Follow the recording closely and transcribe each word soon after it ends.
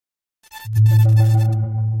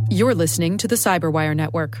You're listening to the Cyberwire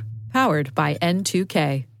Network, powered by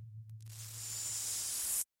N2K.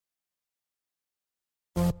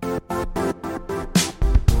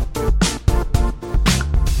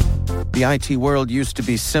 The IT world used to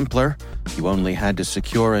be simpler. You only had to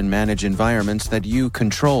secure and manage environments that you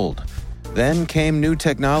controlled. Then came new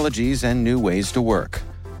technologies and new ways to work.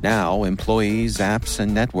 Now, employees, apps,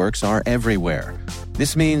 and networks are everywhere.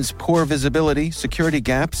 This means poor visibility, security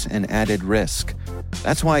gaps, and added risk.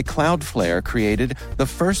 That's why Cloudflare created the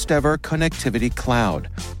first-ever connectivity cloud.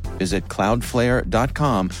 Visit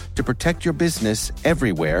cloudflare.com to protect your business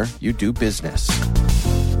everywhere you do business.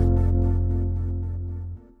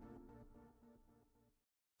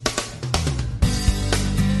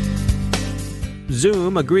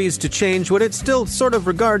 Zoom agrees to change what it still sort of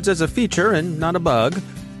regards as a feature and not a bug.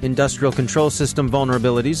 Industrial control system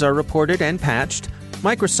vulnerabilities are reported and patched.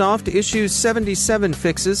 Microsoft issues 77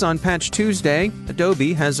 fixes on Patch Tuesday.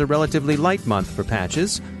 Adobe has a relatively light month for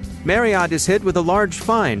patches. Marriott is hit with a large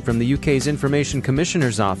fine from the UK's Information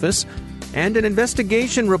Commissioner's Office. And an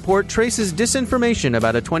investigation report traces disinformation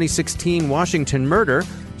about a 2016 Washington murder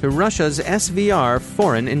to Russia's SVR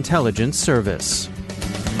Foreign Intelligence Service.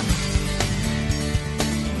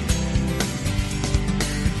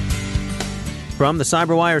 From the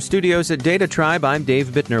Cyberwire studios at Data Tribe, I'm Dave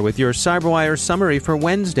Bittner with your Cyberwire summary for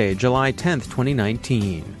Wednesday, July 10th,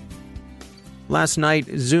 2019. Last night,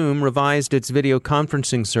 Zoom revised its video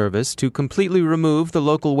conferencing service to completely remove the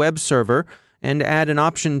local web server and add an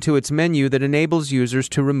option to its menu that enables users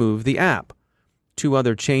to remove the app. Two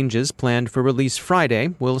other changes planned for release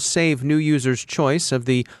Friday will save new users choice of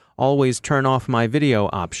the Always Turn Off My Video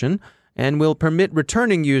option and will permit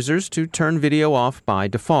returning users to turn video off by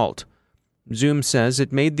default. Zoom says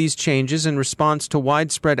it made these changes in response to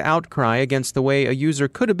widespread outcry against the way a user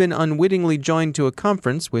could have been unwittingly joined to a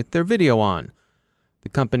conference with their video on. The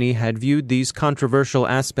company had viewed these controversial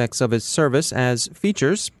aspects of its service as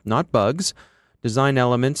features, not bugs, design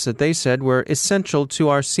elements that they said were essential to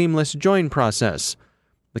our seamless join process.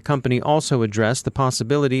 The company also addressed the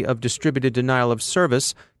possibility of distributed denial of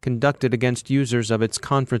service conducted against users of its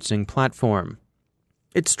conferencing platform.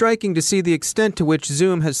 It's striking to see the extent to which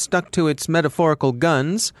Zoom has stuck to its metaphorical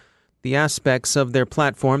guns. The aspects of their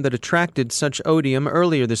platform that attracted such odium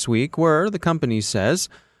earlier this week were, the company says,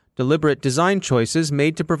 deliberate design choices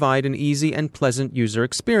made to provide an easy and pleasant user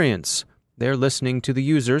experience. They're listening to the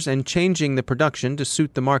users and changing the production to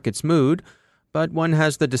suit the market's mood, but one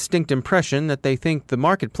has the distinct impression that they think the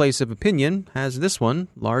marketplace of opinion has this one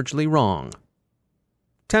largely wrong.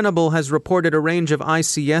 Tenable has reported a range of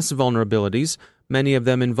ICS vulnerabilities, many of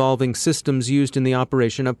them involving systems used in the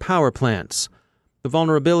operation of power plants. The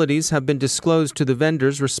vulnerabilities have been disclosed to the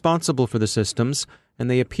vendors responsible for the systems,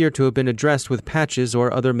 and they appear to have been addressed with patches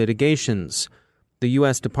or other mitigations. The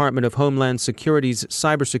U.S. Department of Homeland Security's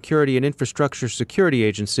Cybersecurity and Infrastructure Security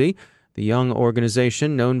Agency, the young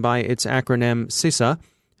organization known by its acronym CISA,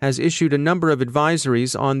 has issued a number of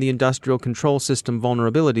advisories on the industrial control system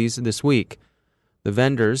vulnerabilities this week. The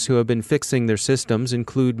vendors who have been fixing their systems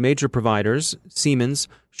include major providers Siemens,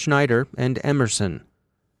 Schneider, and Emerson.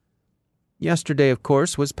 Yesterday, of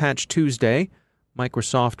course, was Patch Tuesday.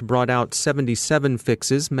 Microsoft brought out 77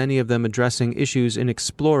 fixes, many of them addressing issues in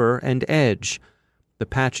Explorer and Edge. The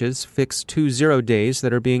patches fix 2 zero-days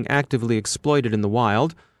that are being actively exploited in the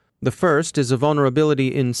wild. The first is a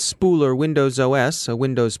vulnerability in Spooler Windows OS, a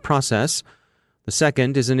Windows process. The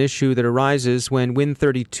second is an issue that arises when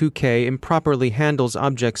Win32k improperly handles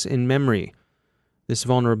objects in memory. This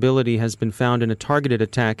vulnerability has been found in a targeted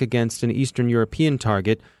attack against an Eastern European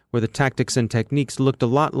target where the tactics and techniques looked a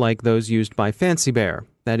lot like those used by Fancy Bear,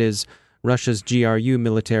 that is, Russia's GRU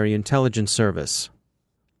military intelligence service.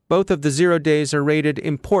 Both of the 0 days are rated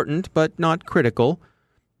important but not critical.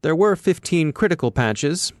 There were 15 critical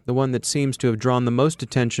patches. The one that seems to have drawn the most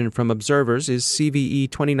attention from observers is CVE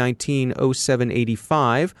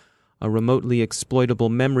 2019-0785, a remotely exploitable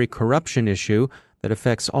memory corruption issue that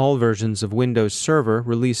affects all versions of Windows Server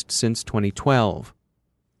released since 2012.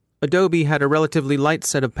 Adobe had a relatively light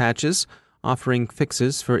set of patches, offering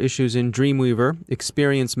fixes for issues in Dreamweaver,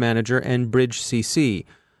 Experience Manager, and Bridge CC.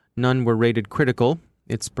 None were rated critical.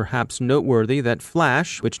 It's perhaps noteworthy that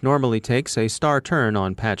Flash, which normally takes a star turn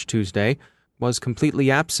on Patch Tuesday, was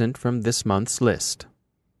completely absent from this month's list.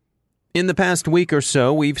 In the past week or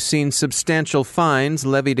so, we've seen substantial fines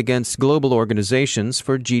levied against global organizations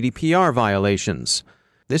for GDPR violations.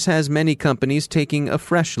 This has many companies taking a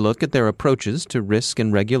fresh look at their approaches to risk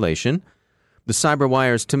and regulation. The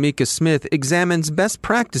Cyberwire's Tamika Smith examines best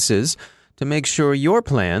practices to make sure your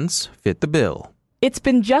plans fit the bill. It's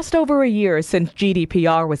been just over a year since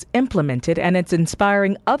GDPR was implemented, and it's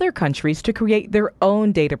inspiring other countries to create their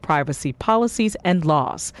own data privacy policies and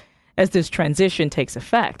laws. As this transition takes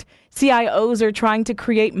effect, CIOs are trying to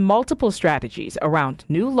create multiple strategies around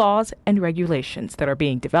new laws and regulations that are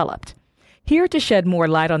being developed. Here to shed more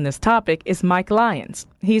light on this topic is Mike Lyons.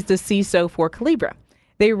 He's the CISO for Collibra.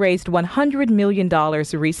 They raised $100 million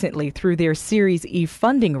recently through their Series E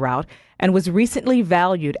funding route and was recently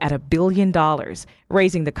valued at $1 billion,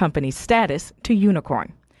 raising the company's status to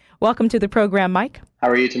unicorn. Welcome to the program, Mike. How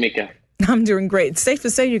are you, Tamika? I'm doing great. It's safe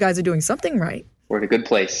to say you guys are doing something right. We're in a good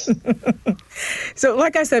place. So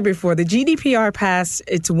like I said before, the GDPR passed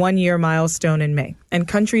its one-year milestone in May, and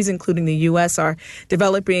countries, including the U.S., are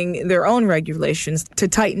developing their own regulations to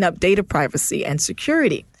tighten up data privacy and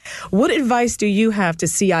security. What advice do you have to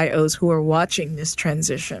CIOs who are watching this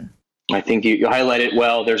transition? I think you highlight it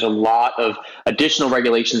well. There's a lot of additional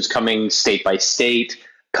regulations coming state by state,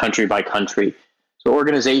 country by country. So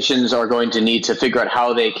organizations are going to need to figure out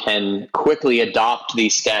how they can quickly adopt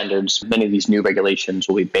these standards. Many of these new regulations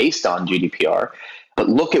will be based on GDPR, but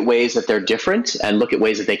look at ways that they're different and look at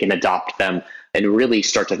ways that they can adopt them and really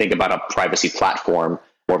start to think about a privacy platform,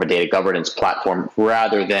 more of a data governance platform,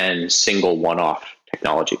 rather than single one-off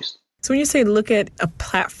technologies. So when you say look at a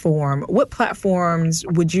platform, what platforms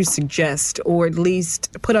would you suggest or at least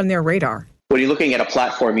put on their radar? When you're looking at a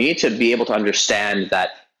platform, you need to be able to understand that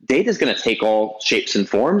data is going to take all shapes and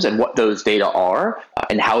forms, and what those data are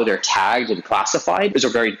and how they're tagged and classified is a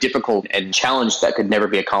very difficult and challenge that could never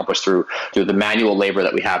be accomplished through the manual labor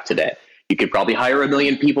that we have today. You could probably hire 1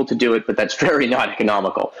 million people to do it, but that's very not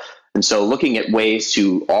economical. And so looking at ways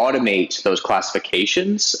to automate those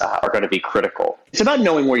classifications are going to be critical. It's about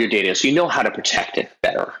knowing where your data is so you know how to protect it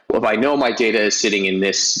better. If I know my data is sitting in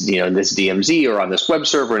this, this DMZ or on this web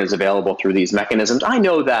server and is available through these mechanisms, I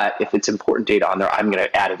know that if it's important data on there, I'm going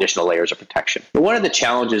to add additional layers of protection. But one of the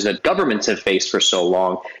challenges that governments have faced for so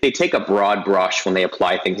long, they take a broad brush when they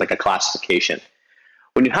apply things like a classification.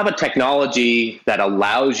 When you have a technology that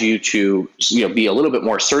allows you to be a little bit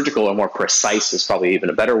more surgical or more precise is probably even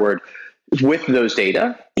a better word with those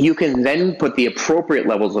data, you can then put the appropriate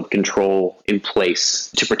levels of control in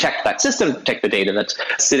place to protect that system, protect the data that's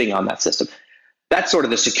sitting on that system. That's sort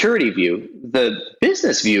of the security view. The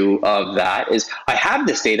business view of that is I have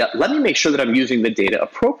this data. Let me make sure that I'm using the data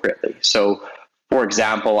appropriately. So for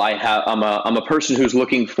example, I'm a person who's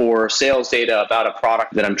looking for sales data about a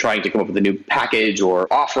product that I'm trying to come up with a new package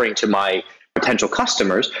or offering to my potential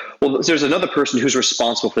customers. Well, there's another person who's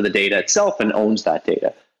responsible for the data itself and owns that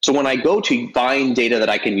data. So when I go to find data that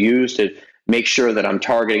I can use to make sure that I'm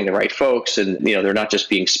targeting the right folks and they're not just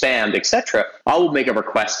being spammed, et cetera, I will make a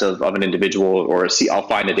request of an individual or I'll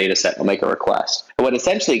find a data set and I'll make a request. And what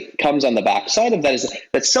essentially comes on the backside of that is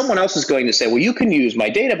that someone else is going to say, well, you can use my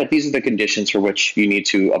data, but these are the conditions for which you need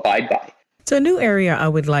to abide by. So a new area I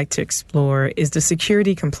would like to explore is the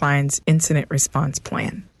Security Compliance Incident Response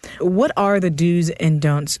Plan. What are the do's and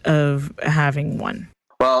don'ts of having one?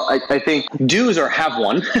 Well, I think do's or have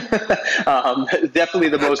one. Definitely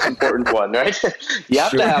the most important one, right? You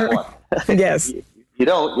have to have one. Yes. You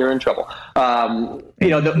don't, you're in trouble.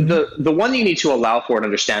 The one you need to allow for and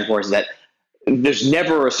understand for is that there's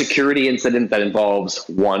never a security incident that involves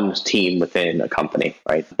one team within a company,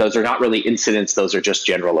 right? Those are not really incidents. Those are just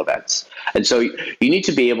general events. And so you need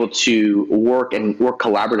to be able to work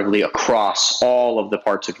collaboratively across all of the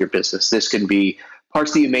parts of your business. This can be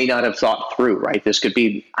parts that you may not have thought through, right? This could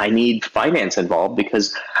be, I need finance involved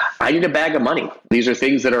because I need a bag of money. These are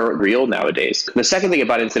things that are real nowadays. The second thing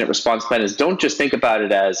about incident response plan is don't just think about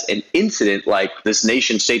it as an incident like this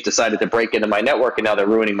nation state decided to break into my network and now they're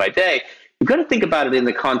ruining my day. You've got to think about it in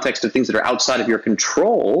the context of things that are outside of your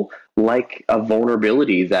control, like a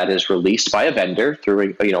vulnerability that is released by a vendor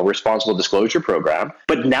through a responsible disclosure program.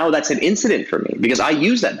 But now that's an incident for me because I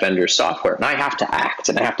use that vendor's software and I have to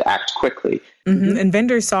act quickly. Mm-hmm. And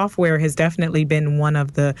vendor software has definitely been one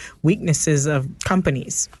of the weaknesses of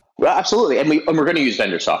companies. Well, absolutely. And we're going to use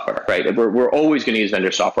vendor software, right? We're always going to use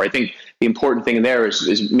vendor software. I think the important thing there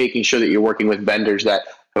is making sure that you're working with vendors that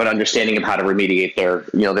have an understanding of how to remediate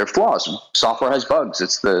their flaws. Software has bugs.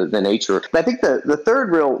 It's the nature. I think the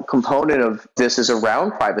third real component of this is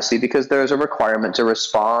around privacy because there's a requirement to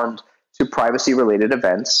respond to privacy-related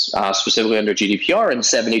events, specifically under GDPR, in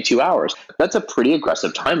 72 hours. That's a pretty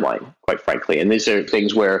aggressive timeline, quite frankly. And these are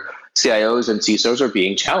things where CIOs and CISOs are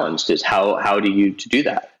being challenged is how do you do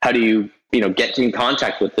that? How do you get in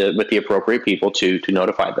contact with the appropriate people to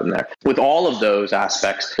notify them there? With all of those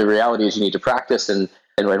aspects, the reality is you need to practice and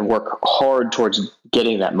work hard towards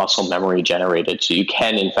getting that muscle memory generated so you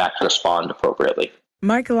can, in fact, respond appropriately.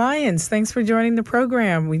 Mike Lyons, thanks for joining the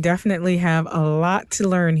program. We definitely have a lot to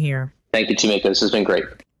learn here. Thank you, Tamika. This has been great.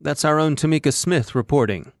 That's our own Tamika Smith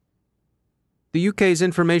reporting. The UK's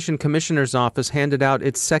Information Commissioner's Office handed out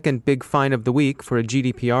its second big fine of the week for a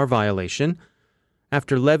GDPR violation.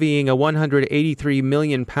 After levying a £183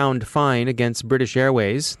 million fine against British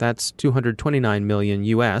Airways, that's $229 million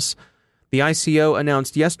US, the ICO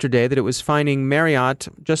announced yesterday that it was fining Marriott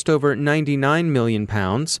just over £99 million,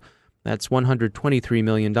 that's $123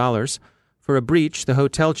 million, for a breach the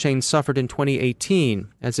hotel chain suffered in 2018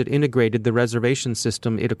 as it integrated the reservation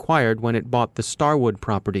system it acquired when it bought the Starwood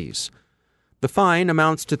properties. The fine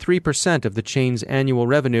amounts to 3% of the chain's annual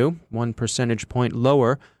revenue, 1 percentage point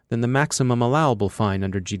lower than the maximum allowable fine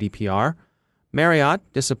under GDPR. Marriott,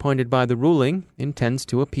 disappointed by the ruling, intends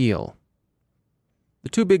to appeal. The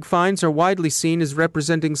two big fines are widely seen as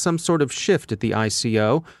representing some sort of shift at the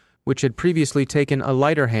ICO, which had previously taken a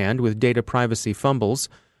lighter hand with data privacy fumbles,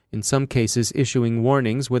 in some cases issuing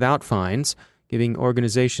warnings without fines, giving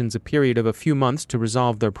organizations a period of a few months to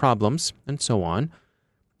resolve their problems, and so on.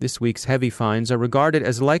 This week's heavy fines are regarded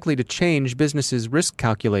as likely to change businesses' risk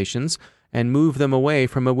calculations and move them away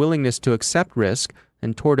from a willingness to accept risk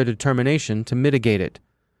and toward a determination to mitigate it.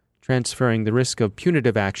 Transferring the risk of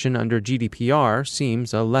punitive action under GDPR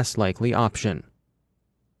seems a less likely option.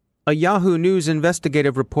 A Yahoo News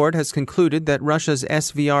investigative report has concluded that Russia's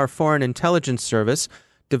SVR Foreign Intelligence Service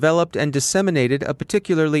developed and disseminated a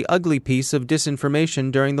particularly ugly piece of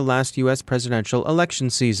disinformation during the last U.S. presidential election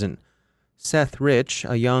season. Seth Rich,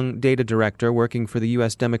 a young data director working for the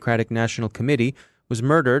U.S. Democratic National Committee, was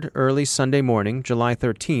murdered early Sunday morning, July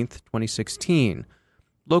 13, 2016.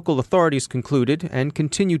 Local authorities concluded and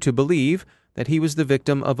continue to believe that he was the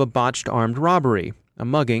victim of a botched armed robbery, a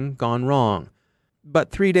mugging gone wrong.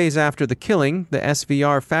 But 3 days after the killing, the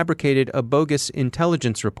SVR fabricated a bogus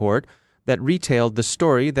intelligence report that retailed the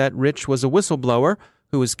story that Rich was a whistleblower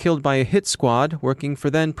who was killed by a hit squad working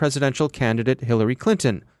for then-presidential candidate Hillary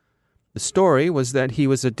Clinton. The story was that he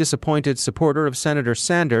was a disappointed supporter of Senator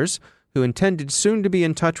Sanders, who intended soon to be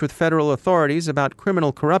in touch with federal authorities about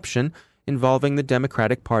criminal corruption involving the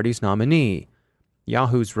Democratic Party's nominee.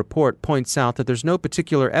 Yahoo's report points out that there's no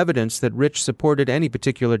particular evidence that Rich supported any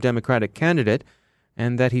particular Democratic candidate,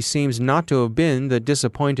 and that he seems not to have been the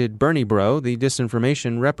disappointed Bernie bro the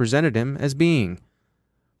disinformation represented him as being.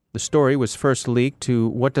 The story was first leaked to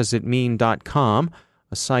whatdoesitmean.com,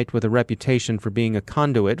 a site with a reputation for being a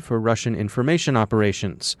conduit for Russian information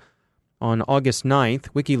operations. On August 9th,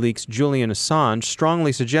 WikiLeaks' Julian Assange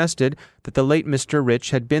strongly suggested that the late Mr.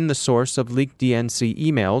 Rich had been the source of leaked DNC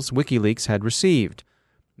emails WikiLeaks had received.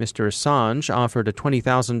 Mr. Assange offered a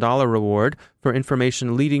 $20,000 reward for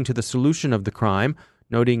information leading to the solution of the crime,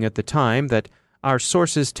 noting at the time that our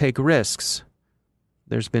sources take risks.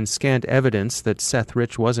 There's been scant evidence that Seth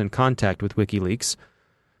Rich was in contact with WikiLeaks.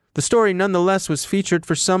 The story nonetheless was featured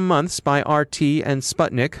for some months by RT and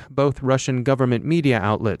Sputnik, both Russian government media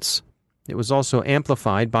outlets. It was also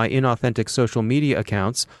amplified by inauthentic social media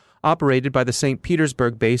accounts operated by the St.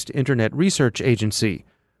 Petersburg-based Internet Research Agency.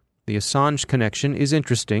 The Assange connection is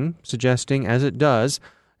interesting, suggesting, as it does,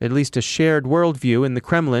 at least a shared worldview in the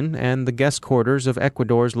Kremlin and the guest quarters of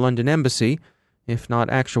Ecuador's London embassy, if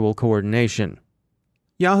not actual coordination.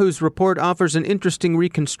 Yahoo's report offers an interesting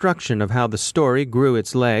reconstruction of how the story grew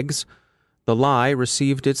its legs. The lie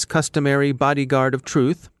received its customary bodyguard of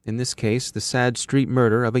truth, in this case the sad street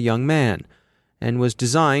murder of a young man, and was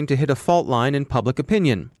designed to hit a fault line in public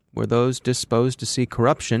opinion, where those disposed to see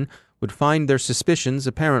corruption would find their suspicions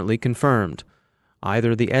apparently confirmed.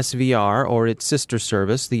 Either the SVR or its sister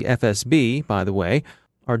service, the FSB, by the way,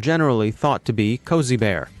 are generally thought to be Cozy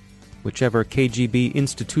Bear. Whichever KGB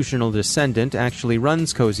institutional descendant actually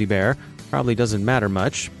runs Cozy Bear probably doesn't matter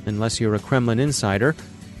much, unless you're a Kremlin insider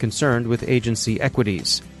concerned with agency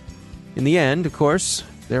equities. In the end, of course,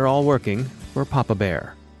 they're all working for Papa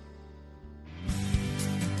Bear.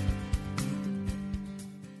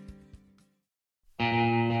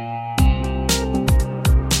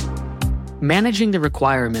 Managing the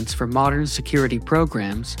requirements for modern security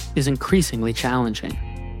programs is increasingly challenging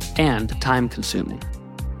and time-consuming.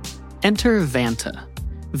 Enter Vanta.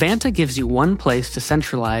 Vanta gives you one place to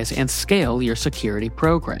centralize and scale your security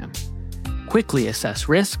program. Quickly assess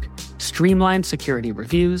risk, streamline security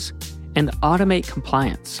reviews, and automate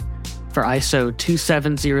compliance for ISO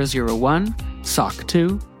 27001, SOC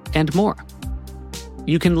 2, and more.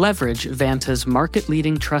 You can leverage Vanta's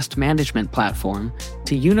market-leading trust management platform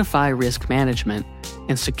to unify risk management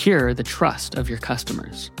and secure the trust of your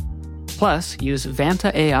customers. Plus, use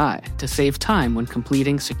Vanta AI to save time when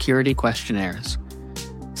completing security questionnaires.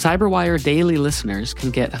 CyberWire Daily listeners can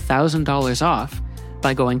get $1,000 off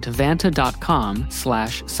by going to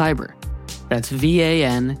vanta.com/cyber. That's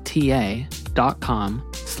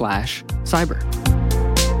VANTA.com/cyber.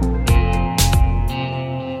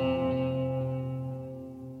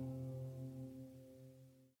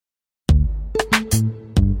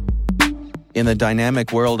 In the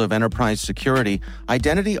dynamic world of enterprise security,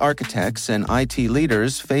 identity architects and IT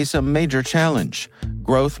leaders face a major challenge.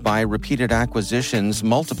 Growth by repeated acquisitions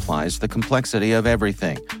multiplies the complexity of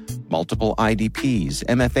everything. Multiple IDPs,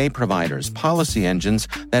 MFA providers, policy engines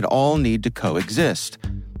that all need to coexist.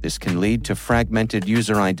 This can lead to fragmented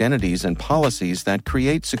user identities and policies that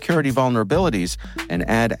create security vulnerabilities and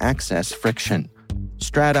add access friction.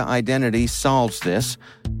 Strata Identity solves this.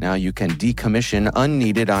 Now you can decommission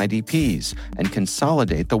unneeded IDPs and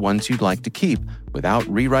consolidate the ones you'd like to keep without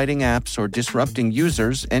rewriting apps or disrupting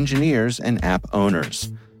users, engineers, and app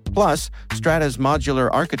owners. Plus, Strata's modular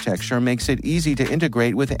architecture makes it easy to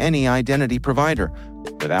integrate with any identity provider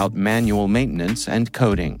without manual maintenance and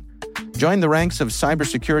coding. Join the ranks of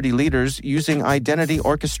cybersecurity leaders using identity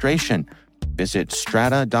orchestration. Visit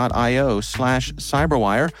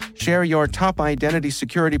strata.io/cyberwire, share your top identity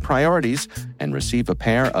security priorities, and receive a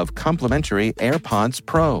pair of complimentary AirPods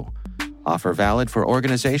Pro. Offer valid for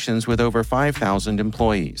organizations with over 5,000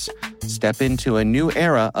 employees. Step into a new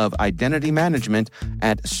era of identity management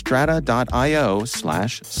at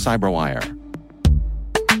strata.io/cyberwire.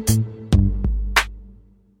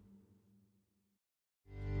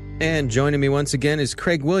 And joining me once again is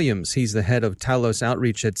Craig Williams. He's the head of Talos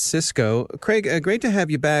Outreach at Cisco. Craig, great to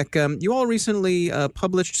have you back. You all recently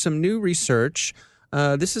published some new research.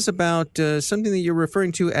 This is about something that you're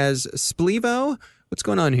referring to as Splevo. What's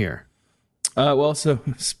going on here? So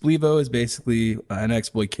Splevo is basically an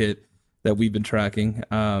exploit kit that we've been tracking.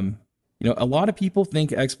 A lot of people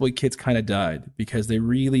think exploit kits kind of died because they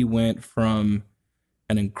really went from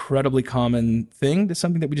an incredibly common thing to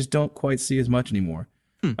something that we just don't quite see as much anymore.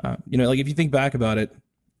 If you think back about it,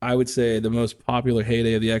 I would say the most popular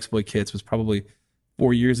heyday of the exploit kits was probably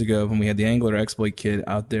 4 years ago when we had the Angular exploit kit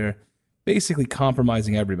out there basically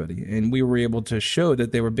compromising everybody. And we were able to show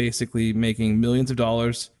that they were basically making millions of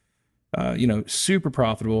dollars, super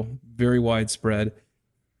profitable, very widespread.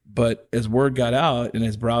 But as word got out and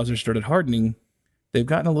as browsers started hardening, they've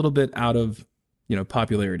gotten a little bit out of,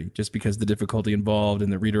 popularity just because the difficulty involved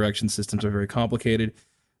and the redirection systems are very complicated.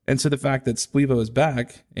 And so the fact that Splevo is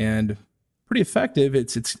back and pretty effective,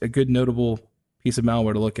 it's a good notable piece of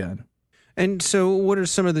malware to look at. And so what are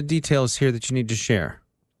some of the details here that you need to share?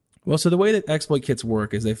 Well, so the way that exploit kits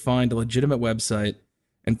work is they find a legitimate website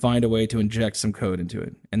and find a way to inject some code into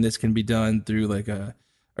it. And this can be done through like a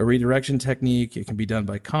redirection technique. It can be done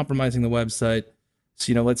by compromising the website.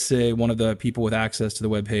 So, let's say one of the people with access to the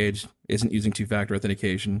web page isn't using two-factor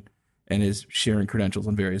authentication and is sharing credentials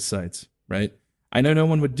on various sites, right? I know no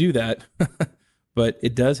one would do that, but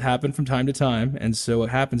it does happen from time to time. And so what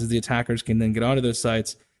happens is the attackers can then get onto those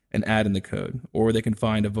sites and add in the code, or they can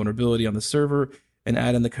find a vulnerability on the server and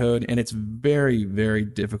add in the code. And it's very, very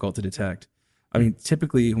difficult to detect. I mean,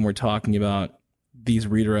 typically when we're talking about these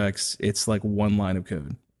redirects, it's like one line of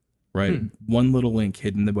code, right? One little link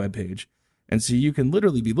hidden in the web page. And so you can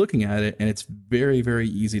literally be looking at it and it's very, very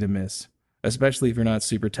easy to miss, especially if you're not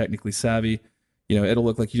super technically savvy. It'll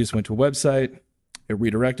look like you just went to a website, it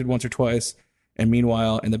redirected once or twice, and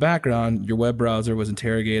meanwhile, in the background, your web browser was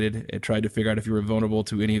interrogated. It tried to figure out if you were vulnerable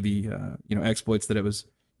to any of the exploits that it was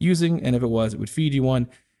using, and if it was, it would feed you one,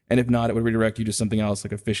 and if not, it would redirect you to something else,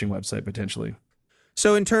 like a phishing website potentially.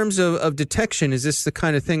 So in terms of detection, is this the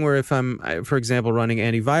kind of thing where if I'm, for example, running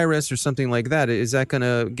antivirus or something like that, is that going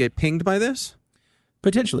to get pinged by this?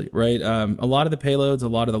 Potentially, right? A lot of the payloads, a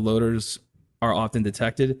lot of the loaders are often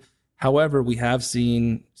detected. However, we have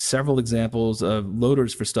seen several examples of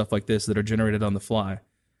loaders for stuff like this that are generated on the fly.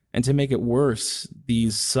 And to make it worse,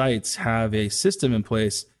 these sites have a system in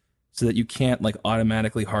place so that you can't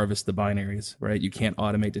automatically harvest the binaries, right? You can't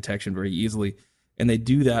automate detection very easily. And they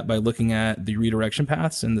do that by looking at the redirection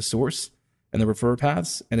paths and the source and the refer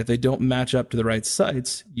paths. And if they don't match up to the right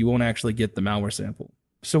sites, you won't actually get the malware sample.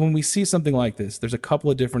 So when we see something like this, there's a couple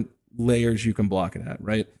of different layers you can block it at,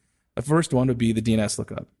 right? The first one would be the DNS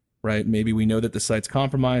lookup. Right? Maybe we know that the site's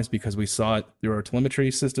compromised because we saw it through our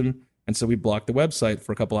telemetry system. And so we block the website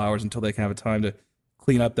for a couple hours until they can have a time to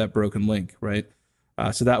clean up that broken link, right?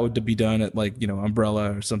 So that would be done at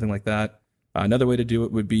Umbrella or something like that. Another way to do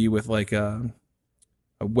it would be with a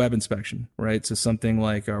web inspection, right? So something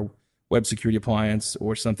like our web security appliance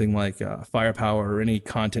or something like Firepower or any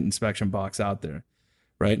content inspection box out there,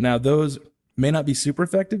 right? Now, those may not be super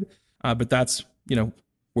effective, but that's,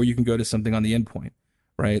 where you can go to something on the endpoint.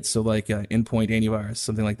 Right, so like endpoint antivirus,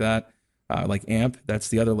 something like that. like AMP, that's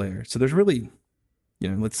the other layer. So there's really,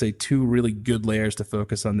 let's say 2 really good layers to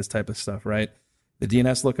focus on this type of stuff, right? The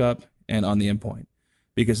DNS lookup and on the endpoint.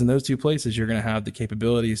 Because in those 2 places, you're going to have the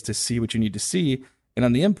capabilities to see what you need to see. And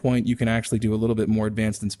on the endpoint, you can actually do a little bit more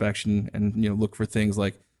advanced inspection and look for things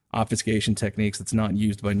like obfuscation techniques that's not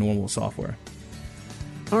used by normal software.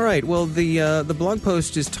 All right, well, the blog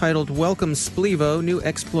post is titled Welcome Splevo, New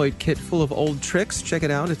Exploit Kit Full of Old Tricks. Check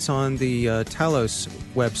it out. It's on the Talos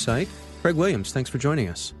website. Craig Williams, thanks for joining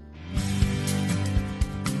us.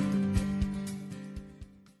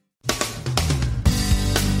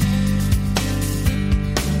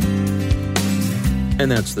 And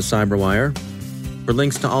that's the Cyberwire. For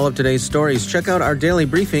links to all of today's stories, check out our daily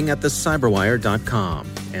briefing at thecyberwire.com.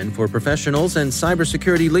 And for professionals and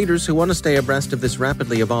cybersecurity leaders who want to stay abreast of this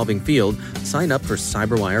rapidly evolving field, sign up for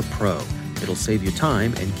CyberWire Pro. It'll save you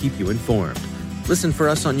time and keep you informed. Listen for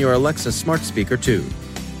us on your Alexa smart speaker, too.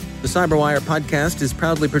 The Cyberwire podcast is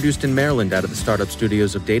proudly produced in Maryland out of the startup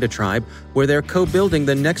studios of Data Tribe, where they're co-building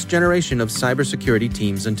the next generation of cybersecurity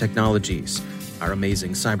teams and technologies. Our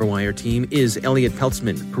amazing Cyberwire team is Elliot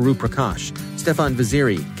Peltzman, Puru Prakash, Stefan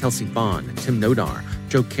Vaziri, Kelsey Bond, Tim Nodar,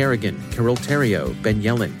 Joe Kerrigan, Carol Terrio, Ben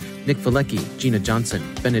Yellen, Nick Valecki, Gina Johnson,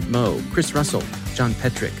 Bennett Moe, Chris Russell, John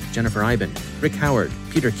Petrick, Jennifer Iben, Rick Howard,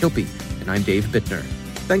 Peter Kilpie, and I'm Dave Bittner.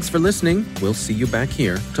 Thanks for listening. We'll see you back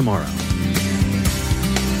here tomorrow.